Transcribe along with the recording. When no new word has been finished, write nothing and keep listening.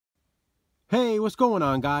Hey, what's going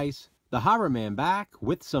on, guys? TheHORRORman back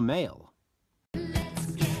with some mail.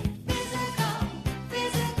 Let's get physical,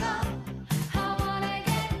 physical. How wanna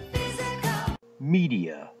get physical?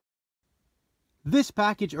 Media. This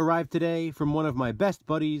package arrived today from one of my best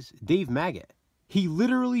buddies, Dave Maggot. He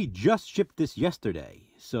literally just shipped this yesterday,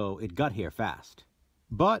 so it got here fast.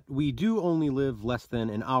 But we do only live less than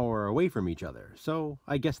an hour away from each other, so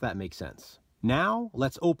I guess that makes sense. Now,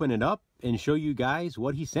 let's open it up and show you guys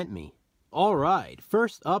what he sent me. Alright,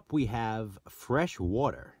 first up we have Fresh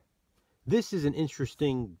Water. This is an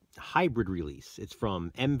interesting hybrid release. It's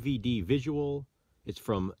from MVD Visual, it's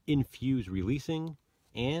from Infuse Releasing,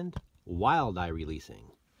 and Wild Eye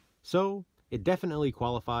Releasing. So, it definitely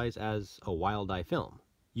qualifies as a Wild Eye film.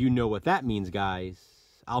 You know what that means,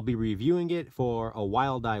 guys. I'll be reviewing it for a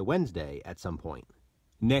Wild Eye Wednesday at some point.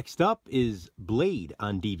 Next up is Blade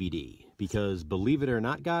on DVD, because believe it or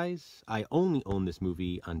not, guys, I only own this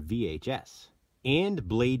movie on VHS. And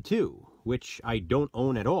Blade 2, which I don't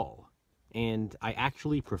own at all, and I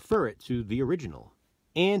actually prefer it to the original.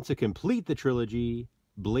 And to complete the trilogy,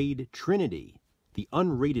 Blade Trinity, the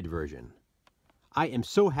unrated version. I am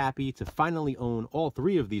so happy to finally own all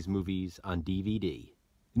three of these movies on DVD.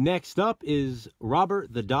 Next up is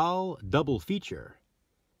Robert the Doll Double Feature.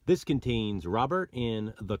 This contains Robert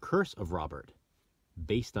and The Curse of Robert,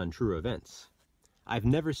 based on true events. I've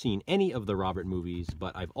never seen any of the Robert movies,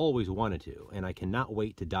 but I've always wanted to, and I cannot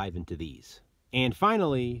wait to dive into these. And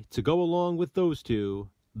finally, to go along with those two,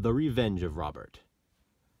 The Revenge of Robert.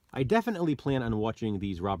 I definitely plan on watching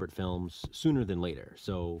these Robert films sooner than later,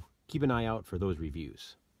 so keep an eye out for those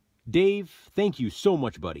reviews. Dave, thank you so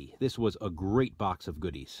much, buddy. This was a great box of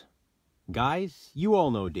goodies. Guys, you all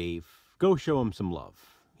know Dave. Go show him some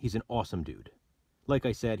love. He's an awesome dude. Like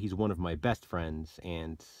I said, he's one of my best friends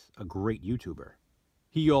and a great YouTuber.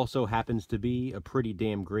 He also happens to be a pretty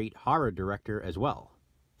damn great horror director as well.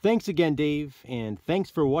 Thanks again, Dave, and thanks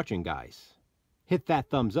for watching, guys. Hit that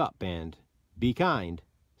thumbs up and be kind,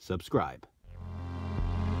 subscribe.